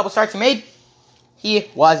before, and a couple starts he made, he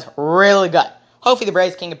was really good. Hopefully the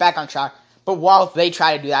Braves can get back on track, But while they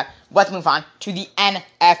try to do that, let's move on to the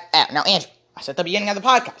NFL. Now, Andrew, I said at the beginning of the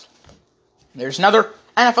podcast, there's another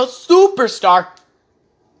NFL superstar.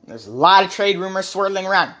 There's a lot of trade rumors swirling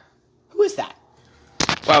around. Who is that?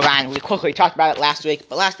 Well, Ryan, we quickly talked about it last week,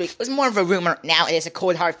 but last week was more of a rumor. Now it is a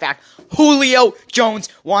cold hard fact. Julio Jones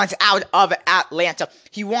wants out of Atlanta.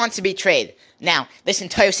 He wants to be traded. Now, this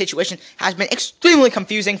entire situation has been extremely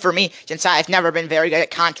confusing for me since I've never been very good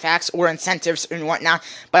at contracts or incentives and whatnot.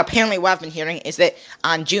 But apparently what I've been hearing is that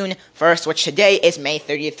on June 1st, which today is May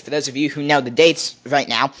 30th, for those of you who know the dates right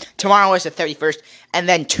now, tomorrow is the 31st, and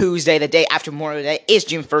then Tuesday, the day after Memorial Day, is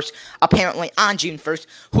June 1st. Apparently on June 1st,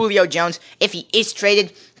 Julio Jones, if he is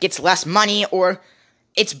traded, gets less money, or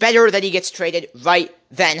it's better that he gets traded right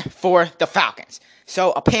then for the Falcons.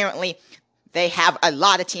 So apparently they have a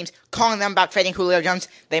lot of teams calling them about trading Julio Jones.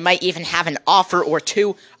 They might even have an offer or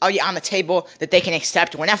two already on the table that they can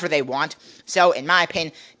accept whenever they want. So, in my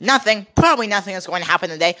opinion, probably nothing is going to happen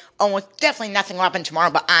today. Almost definitely nothing will happen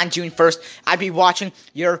tomorrow, but on June 1st, I'd be watching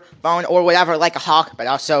your phone or whatever like a hawk, but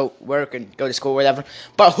also work and go to school or whatever.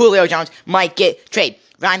 But Julio Jones might get traded.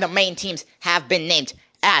 Ryan, the main teams have been named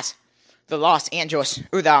as the Los Angeles,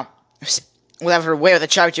 or the where the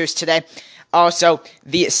Chargers today. Also,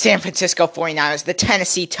 the San Francisco 49ers, the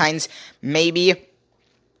Tennessee Titans, maybe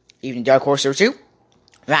even dark horse or two.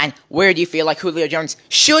 Ryan, where do you feel like Julio Jones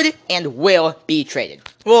should and will be traded?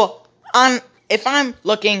 Well, if I'm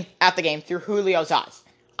looking at the game through Julio's eyes,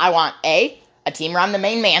 I want A, a team around the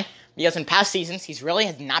main man, because in past seasons, he's really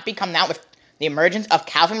has not become that with the emergence of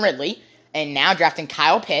Calvin Ridley, and now drafting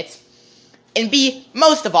Kyle Pitts. And B,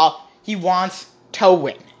 most of all, he wants to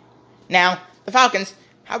win. Now, the Falcons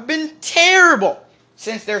have been terrible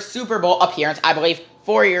since their Super Bowl appearance, I believe,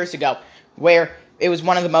 4 years ago, where it was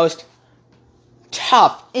one of the most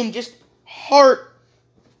tough and just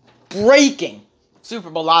heartbreaking Super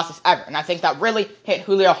Bowl losses ever. And I think that really hit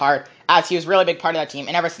Julio hard, as he was a really big part of that team,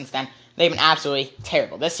 and ever since then, they've been absolutely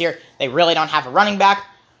terrible. This year, they really don't have a running back,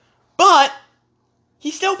 but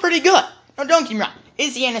he's still pretty good. Now, don't get me wrong.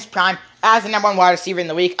 Is he in his prime as the number one wide receiver in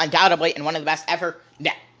the league? Undoubtedly, and one of the best ever?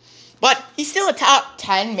 No. But he's still a top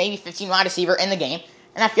 10, maybe 15 wide receiver in the game,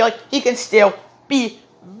 and I feel like he can still be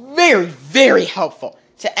very, very helpful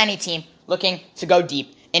to any team looking to go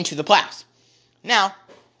deep into the playoffs. Now,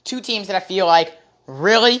 two teams that I feel like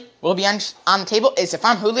really will be on the table is, if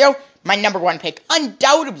I'm Julio, my number one pick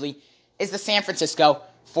undoubtedly is the San Francisco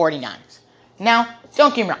 49ers. Now,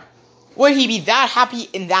 don't get me wrong. Would he be that happy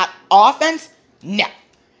in that offense? No.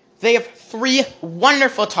 They have three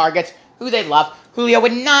wonderful targets who they love. Julio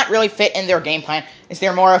would not really fit in their game plan, as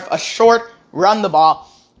they're more of a short, run the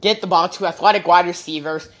ball, get the ball to athletic wide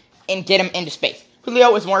receivers, and get him into space.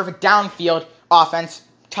 Julio is more of a downfield offense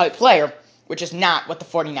type player, which is not what the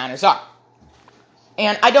 49ers are.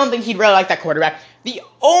 And I don't think he'd really like that quarterback. The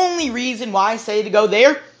only reason why I say to go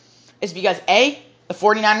there is because A, the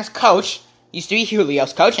 49ers coach used to be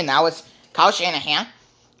Julio's coach, and that was Kyle Shanahan.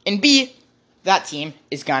 And B, that team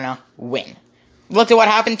is gonna win. Look at what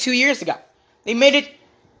happened 2 years ago. They made it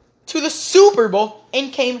to the Super Bowl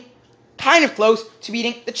and came kind of close to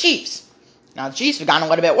beating the Chiefs. Now, the Chiefs have gotten a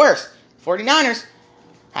little bit worse. 49ers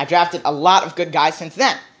have drafted a lot of good guys since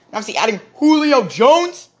then. And obviously, adding Julio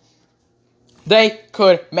Jones, they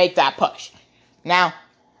could make that push. Now,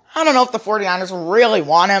 I don't know if the 49ers really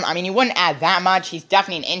want him. I mean, he wouldn't add that much. He's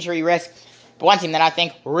definitely an injury risk. But one team that I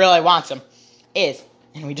think really wants him is,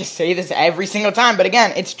 and we just say this every single time, but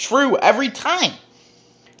again, it's true every time,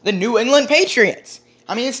 the New England Patriots.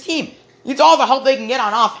 I mean, this team needs all the help they can get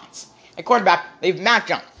on offense. At quarterback, they've Mac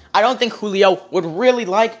Jones. I don't think Julio would really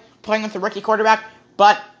like playing with a rookie quarterback,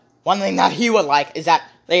 but one thing that he would like is that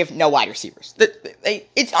they have no wide receivers.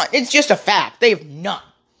 It's just a fact. They have none.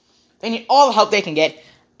 They need all the help they can get.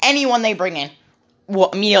 Anyone they bring in will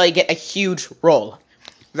immediately get a huge role.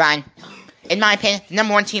 Ryan, in my opinion, the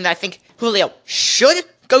number one team that I think Julio should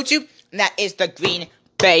go to, and that is the Green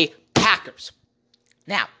Bay Packers.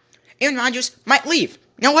 Now, Aaron Rodgers might leave.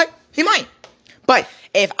 You know what? He might. But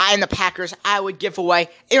if I am the Packers, I would give away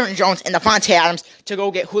Aaron Jones and Davante Adams to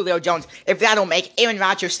go get Julio Jones. If that don't make Aaron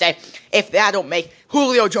Rodgers stay, if that don't make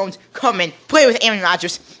Julio Jones come in, play with Aaron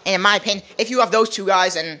Rodgers, and in my opinion, if you have those two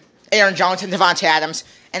guys and Aaron Jones and Davante Adams,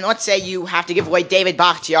 and let's say you have to give away David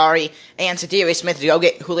Bakhtiari and Zadarius Smith to go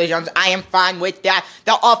get Julio Jones, I am fine with that.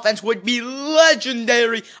 The offense would be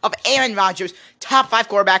legendary of Aaron Rodgers, top 5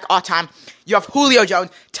 quarterback all time. You have Julio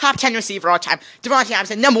Jones, top 10 receiver all time. Davante Adams,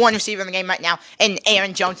 the number 1 receiver in the game right now, and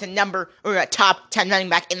Aaron Jones, the top 10 running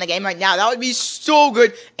back in the game right now. That would be so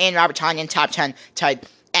good. And Robert Tonyan, top 10 tight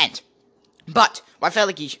end. But what I feel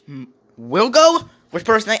like he will go which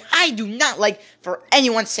personally I do not like for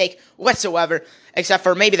anyone's sake whatsoever, except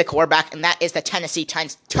for maybe the quarterback, and that is the Tennessee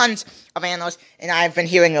Titans. Tons of analysts, and I've been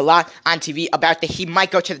hearing a lot on TV about that he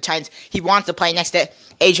might go to the Titans. He wants to play next to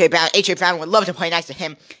A.J. Brown. A.J. Brown would love to play next to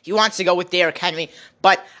him. He wants to go with Derrick Henry,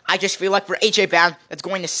 but I just feel like for A.J. Brown, that's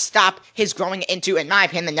going to stop his growing into, in my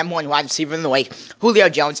opinion, the number one wide receiver in the league, Julio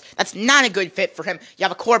Jones. That's not a good fit for him. You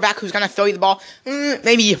have a quarterback who's going to throw you the ball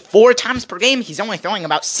maybe 4 times per game. He's only throwing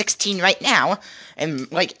about 16 right now,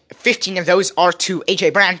 and like 15 of those are to A.J.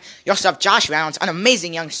 Brown. You also have Josh Reynolds, an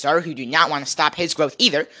amazing young starter who do not want to stop his growth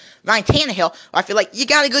either. Ryan Tannehill, I feel like you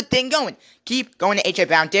got a good thing going. Keep going to A.J.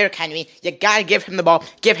 Brown, Derrick Henry. You got to give him the ball,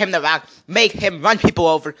 give him the rock, make him run people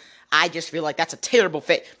over. I just feel like that's a terrible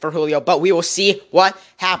fit for Julio, but we will see what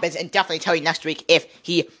happens and definitely tell you next week if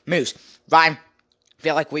he moves. Ryan, I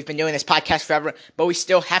feel like we've been doing this podcast forever, but we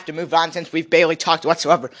still have to move on since we've barely talked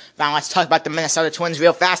whatsoever. Ryan, let's talk about the Minnesota Twins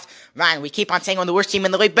real fast. Ryan, we keep on saying we're the worst team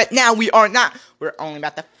in the league, but now we are not. We're only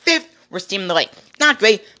about the 5th worst team in the league. Not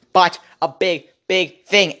great, but a big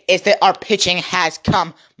thing is that our pitching has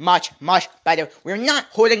come much better. We're not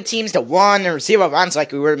holding teams to 1 or 0 runs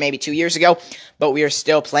like we were maybe 2 years ago, but we are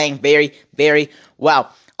still playing very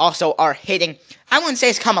well. Also, our hitting, I wouldn't say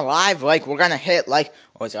it's come alive. Like, we're going to hit, like,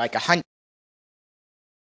 what was it, like 100.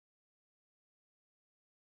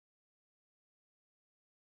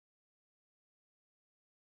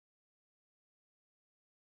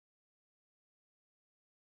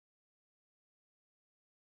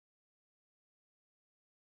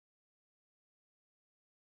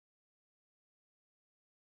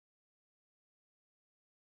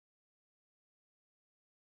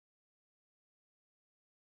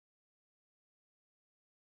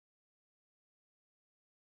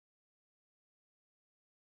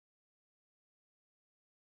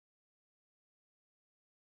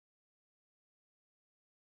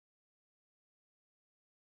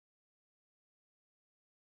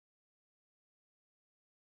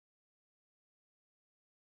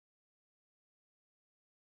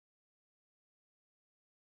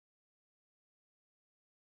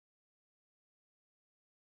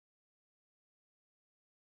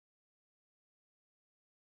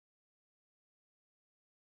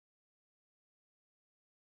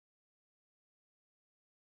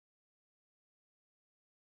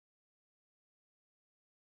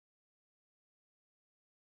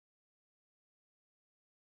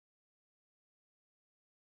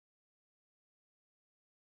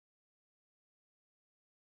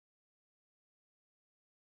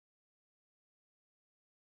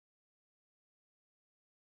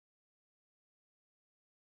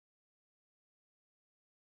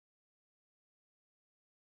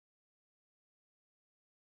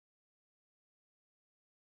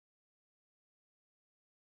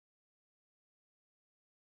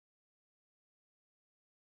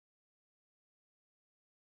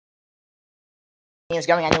 Is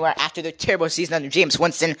going anywhere after the terrible season under James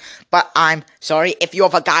Winston, but I'm sorry, if you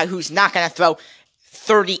have a guy who's not going to throw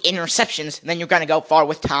 30 interceptions, then you're going to go far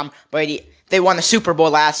with Tom Brady. They won the Super Bowl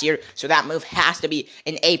last year, so that move has to be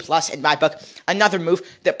an A+ in my book. Another move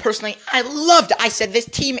that personally I loved. I said this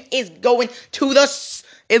team is going to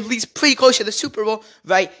at least pretty close to the Super Bowl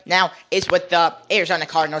right now is with the Arizona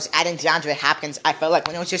Cardinals adding DeAndre Hopkins. I felt like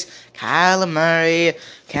when it was just Kyler Murray,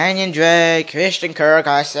 Kenyon Drake, Christian Kirk,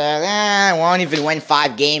 I said, I won't even win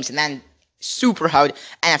 5 games, and then super hard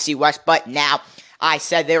NFC West. But now I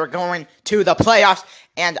said they were going to the playoffs,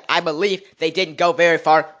 and I believe they didn't go very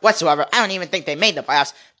far whatsoever. I don't even think they made the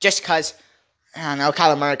playoffs just because, I don't know,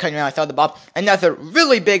 Kyler Murray couldn't really throw the ball. Another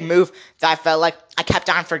really big move that I felt like I kept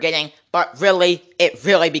on forgetting, but it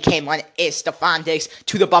really became one, is Stephon Diggs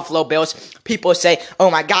to the Buffalo Bills. People say,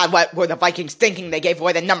 oh my God, what were the Vikings thinking? They gave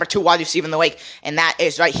away the number 2 wide receiver in the league. And that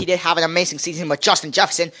is right, he did have an amazing season, but Justin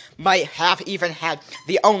Jefferson might have even had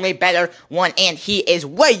the only better one, and he is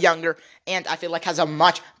way younger, and I feel like has a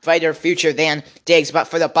much brighter future than Diggs. But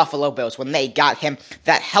for the Buffalo Bills, when they got him,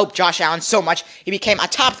 that helped Josh Allen so much. He became a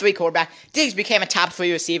top 3 quarterback. Diggs became a top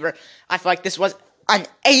 3 receiver. I feel like this was an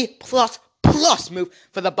A++ move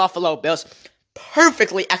for the Buffalo Bills.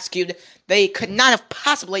 Perfectly executed. They could not have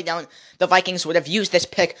possibly known the Vikings would have used this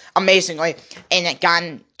pick amazingly and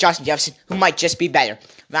gotten Justin Jefferson, who might just be better.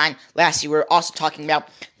 Ryan, last year we were also talking about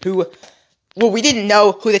we didn't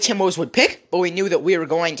know who the Timberwolves would pick, but we knew that we were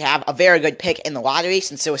going to have a very good pick in the lottery,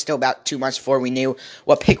 since it was still about 2 months before we knew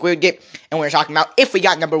what pick we would get. And we were talking about, if we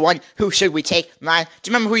got number 1, who should we take? Ryan,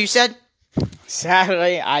 do you remember who you said?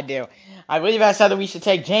 Sadly, I do. I believe I said that we should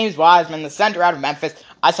take James Wiseman, the center out of Memphis.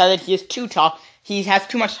 I said that he is too tall, he has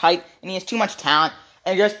too much height, and he has too much talent.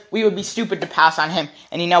 And just, we would be stupid to pass on him.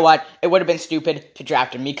 And you know what? It would have been stupid to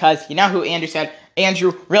draft him because you know who Andrew said?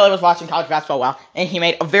 Andrew really was watching college basketball well, and he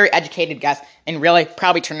made a very educated guess and really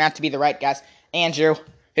probably turned out to be the right guess. Andrew,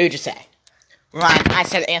 who'd you say? Ryan, I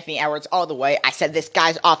said Anthony Edwards all the way. I said this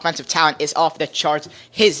guy's offensive talent is off the charts.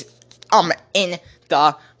 His in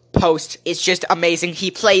the post is just amazing.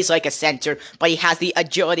 He plays like a center, but he has the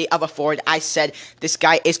agility of a forward. I said this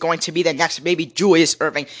guy is going to be the next maybe Julius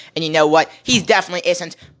Erving, and you know what? He definitely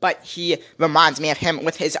isn't, but he reminds me of him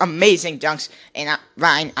with his amazing dunks. And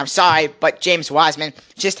Ryan, I'm sorry, but James Wiseman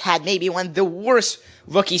just had maybe one of the worst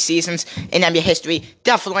rookie seasons in NBA history.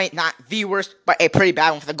 Definitely not the worst, but a pretty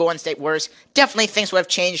bad one for the Golden State Warriors. Definitely things would have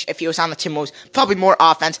changed if he was on the Timberwolves. Probably more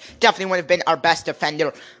offense. Definitely would have been our best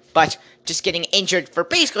defender. But just getting injured for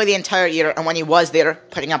basically the entire year, and when he was there,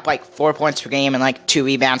 putting up like 4 points per game and like 2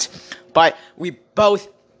 rebounds. But we both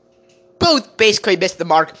basically missed the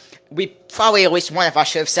mark. We probably at least one of us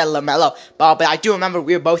should have said LaMelo Ball, but I do remember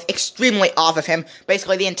we were both extremely off of him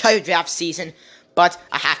basically the entire draft season. But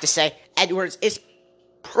I have to say, Edwards is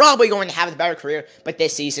probably going to have a better career, but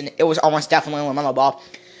this season it was almost definitely LaMelo Ball.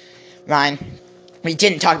 Ryan, we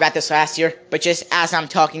didn't talk about this last year, but just as I'm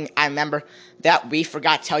talking, I remember that we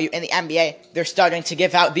forgot to tell you in the NBA, they're starting to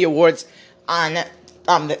give out the awards on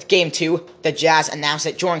the Game 2. The Jazz announced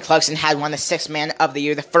that Jordan Clarkson had won the Sixth Man of the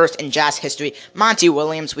Year, the first in Jazz history. Monty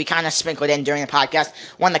Williams, we kind of sprinkled in during the podcast,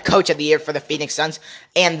 won the Coach of the Year for the Phoenix Suns,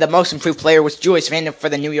 and the Most Improved Player was Julius Randle for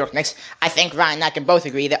the New York Knicks. I think Ryan and I can both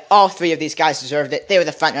agree that all three of these guys deserved it. They were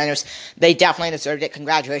the front runners. They definitely deserved it.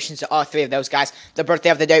 Congratulations to all three of those guys. The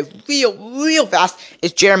birthday of the day, real fast,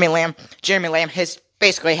 is Jeremy Lamb. Jeremy Lamb has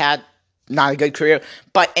basically had not a good career,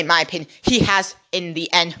 but in my opinion, he has in the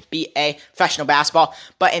NBA, professional basketball,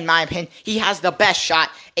 but in my opinion, he has the best shot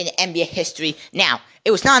in NBA history. Now,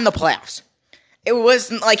 it was not in the playoffs. It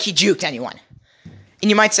wasn't like he juked anyone. And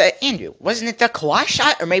you might say, Andrew, wasn't it the Kawhi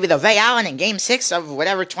shot, or maybe the Ray Allen in Game 6 of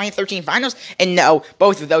whatever 2013 Finals? And no,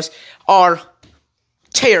 both of those are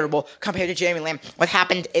terrible compared to Jeremy Lamb. What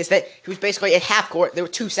happened is that he was basically at half court. There were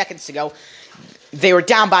 2 seconds to go. They were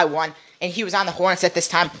down by 1. And he was on the Hornets at this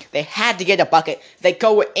time. They had to get a bucket. They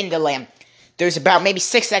go into Lamb. There's about maybe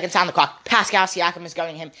 6 seconds on the clock. Pascal Siakam is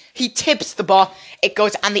guarding him. He tips the ball. It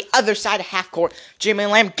goes on the other side of half court. Jeremy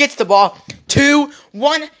Lamb gets the ball.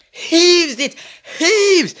 2-1. Heaves it.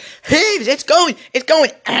 Heaves. It's going.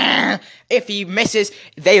 If he misses,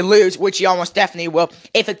 they lose, which he almost definitely will.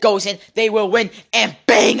 If it goes in, they will win. And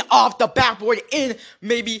bang, off the backboard in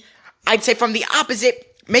maybe, I'd say from the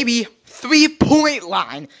opposite, maybe 3-point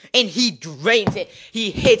line, and he drains it.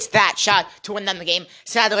 He hits that shot to win them the game.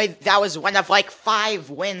 Sadly, that was one of like 5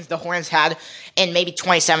 wins the Hornets had in maybe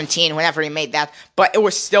 2017, whenever he made that. But it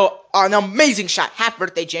was still an amazing shot. Happy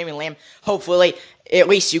birthday, Jeremy Lamb. Hopefully, at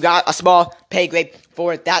least you got a small pay grade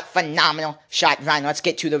for that phenomenal shot. Ryan, let's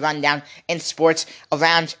get to the rundown in sports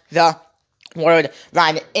around the world.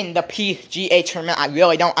 Ryan, in the PGA tournament, I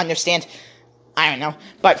really don't understand. I don't know.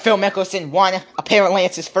 But Phil Mickelson won. Apparently,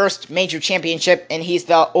 it's his first major championship, and he's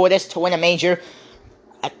the oldest to win a major,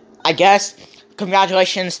 I guess.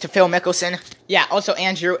 Congratulations to Phil Mickelson. Yeah, also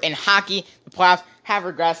Andrew, in hockey, the playoffs have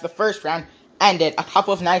regressed. The first round ended a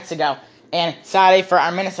couple of nights ago. And sadly for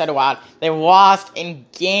our Minnesota Wild, they lost in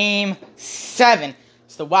Game 7.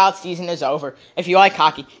 So the Wild season is over. If you like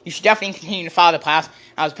hockey, you should definitely continue to follow the playoffs.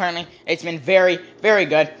 Apparently, it's been very, very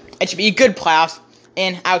good. It should be a good playoffs,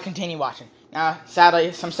 and I will continue watching. Now,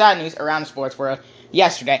 sadly, some sad news around the sports world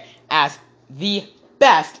yesterday, as the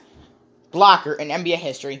best blocker in NBA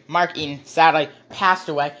history, Mark Eaton, sadly passed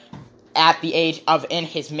away at the age of in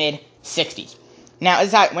his mid-60s. Now,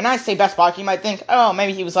 when I say best blocker, you might think, oh,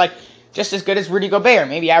 maybe he was like just as good as Rudy Gobert,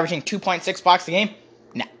 maybe averaging 2.6 blocks a game.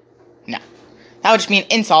 No. That would just be an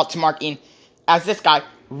insult to Mark Eaton, as this guy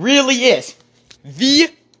really is the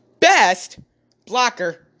best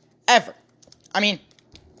blocker ever. I mean,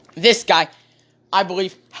 this guy, I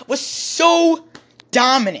believe, was so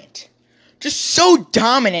dominant. Just so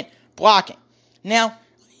dominant blocking. Now,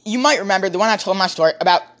 you might remember the one I told my story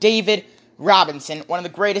about David Robinson, one of the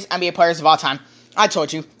greatest NBA players of all time. I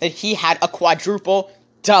told you that he had a quadruple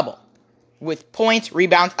double with points,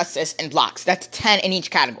 rebounds, assists, and blocks. That's 10 in each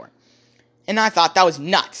category. And I thought that was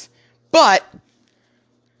nuts. But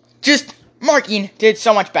just Mark Eaton did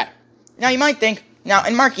so much better. Now, you might think,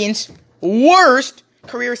 in Mark Eaton's worst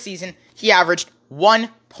career season, he averaged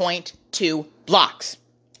 1.2 blocks.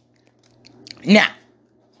 Now,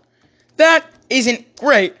 that isn't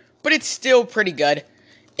great, but it's still pretty good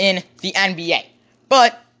in the NBA.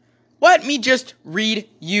 But let me just read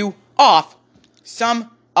you off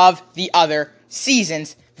some of the other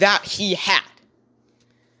seasons that he had.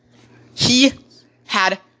 He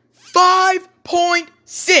had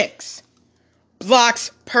 5.6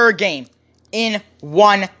 blocks per game in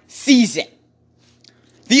one season.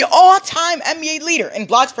 The all-time NBA leader in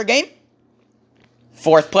blocks per game,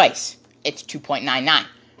 4th place, it's 2.99.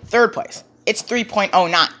 3rd place, it's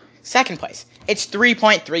 3.09. 2nd place, it's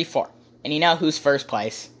 3.34. And you know who's 1st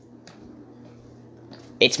place?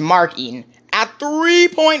 It's Mark Eaton at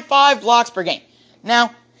 3.5 blocks per game.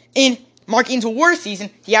 Now, in Mark Eaton's worst season,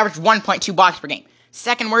 he averaged 1.2 blocks per game.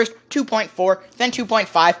 Second worst, 2.4, then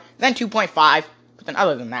 2.5, then 2.5. But then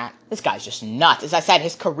other than that, this guy's just nuts. As I said,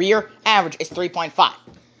 his career average is 3.5.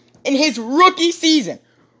 In his rookie season,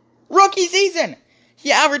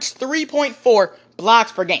 he averaged 3.4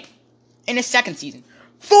 blocks per game. In his second season,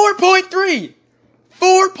 4.3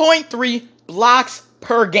 blocks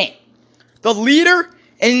per game. The leader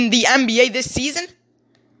in the NBA this season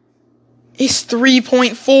is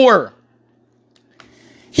 3.4.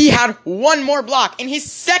 He had one more block in his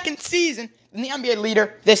second season than the NBA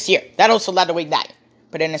leader this year. That also led the league that year.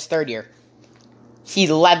 But in his third year, he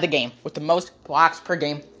led the game with the most blocks per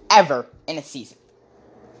game ever in a season.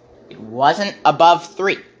 It wasn't above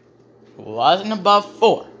 3. It wasn't above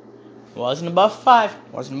 4. It wasn't above 5.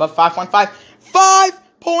 It wasn't above 5.5.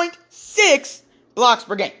 5.6 blocks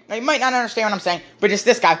per game. Now, you might not understand what I'm saying, but just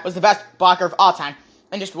this guy was the best blocker of all time.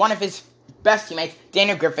 And just one of his best teammates,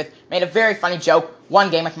 Daniel Griffith, made a very funny joke one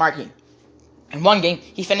game with Mark Eaton. In one game,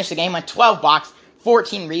 he finished the game with 12 blocks,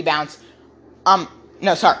 14 rebounds, 10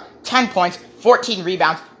 points, 14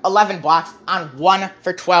 rebounds, 11 blocks on 1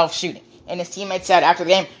 for 12 shooting. And his teammate said after the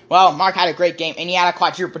game, well, Mark had a great game and he had a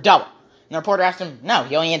quadruple double. And the reporter asked him, no,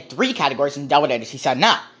 he only had 3 categories in double digits. He said,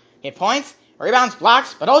 no, he had points, rebounds,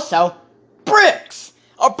 blocks, but also bricks.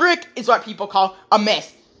 A brick is what people call a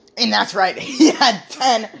miss. And that's right, he had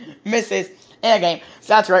 10 misses in a game.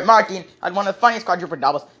 So that's right, Mark Eaton had one of the funniest quadruple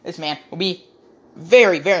doubles. This man will be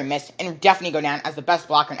very, very missed and definitely go down as the best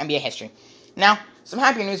blocker in NBA history. Now, some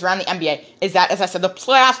happy news around the NBA is that, as I said, the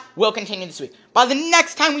playoffs will continue this week. By the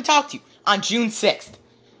next time we talk to you, on June 6th,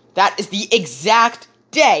 that is the exact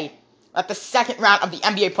day that the second round of the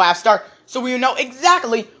NBA playoffs start. So we will know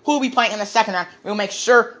exactly who will be playing in the second round. We will make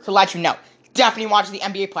sure to let you know. Definitely watch the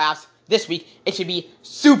NBA playoffs this week. It should be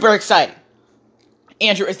super exciting.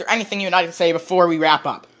 Andrew, is there anything you'd like to say before we wrap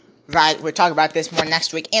up? Right, we'll talk about this more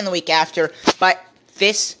next week and the week after. But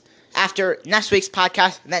after next week's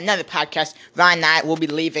podcast, and then another podcast, Ryan and I will be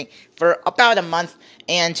leaving for about a month.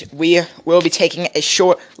 And we will be taking a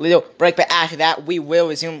short little break. But after that, we will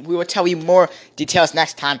resume. We will tell you more details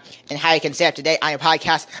next time and how you can stay up to date on your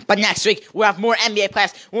podcast. But next week, we'll have more NBA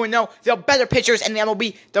players. We'll know the better pitchers in the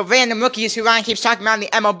MLB, the random rookies who Ryan keeps talking about in the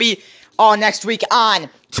MLB, all next week on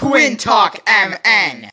Twin Talk MN.